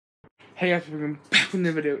Hey guys, we're back in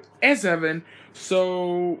the video. It's Evan.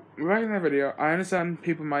 So, right in the video, I understand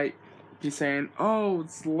people might be saying, "Oh,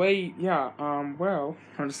 it's late." Yeah. Well,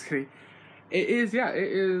 I'm just kidding. It is. Yeah, it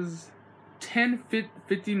is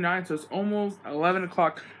 10:59, so it's almost 11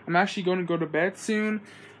 o'clock. I'm actually going to go to bed soon.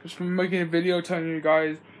 Just making a video telling you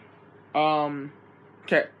guys.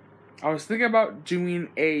 Okay. I was thinking about doing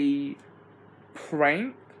a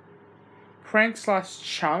prank /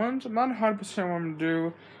 challenge. I'm not 100% what I'm gonna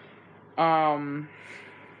do.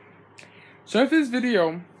 So if this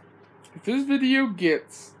video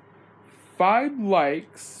gets 5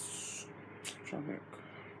 likes, I'm trying to think.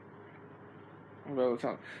 You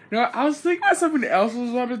know, I was thinking about something else I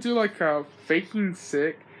was about to do, like faking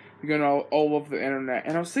sick, all over the internet,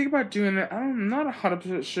 and I was thinking about doing it. I'm not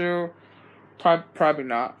 100% sure. Probably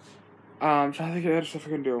not. Trying to think of other stuff I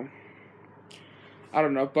can do. I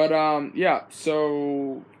don't know, but yeah.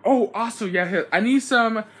 So, also, yeah, here,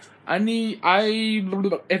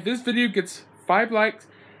 if this video gets 5 likes,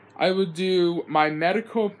 I would do my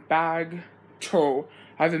medical bag tour.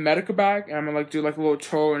 I have a medical bag, and I'm gonna do like a little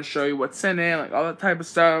tour and show you what's in it, like all that type of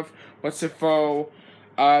stuff. What's it for?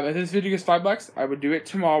 If this video gets 5 likes, I would do it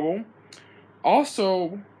tomorrow.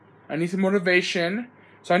 Also, I need some motivation.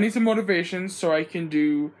 So I can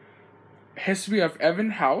do history of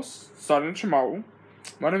Evan House starting tomorrow.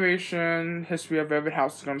 Motivation, history of Evan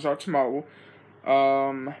House is gonna start tomorrow.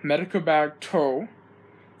 Medical bag tour.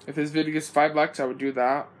 If this video gets 5 likes, I would do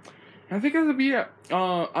that. And I think that'll be it.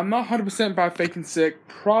 I'm not 100% about faking sick.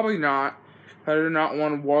 Probably not. I do not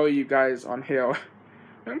want to worry you guys on here.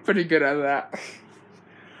 I'm pretty good at that.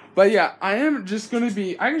 But yeah, I am just gonna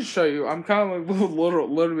be. I can show you. I'm kind of like a little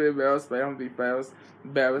bit embarrassed, but I don't be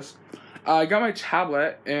embarrassed. I got my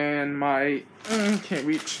tablet and my can't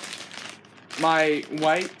reach my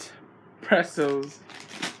white Prestos.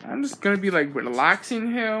 I'm just gonna be like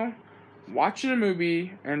relaxing here, watching a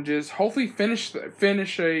movie, and just hopefully finish a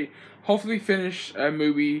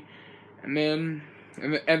movie, and then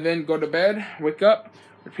go to bed, wake up,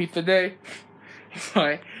 repeat the day.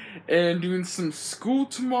 And doing some school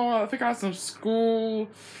tomorrow. I think I have some school.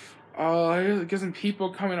 Get some people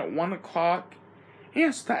coming at 1 o'clock.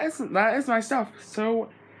 Yes, that is my stuff. So,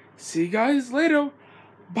 see you guys later.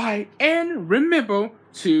 Bye, and remember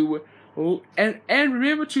to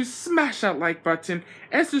smash that like button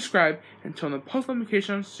and subscribe and turn on the post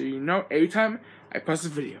notifications so you know every time I post a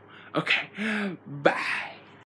video. Okay, bye.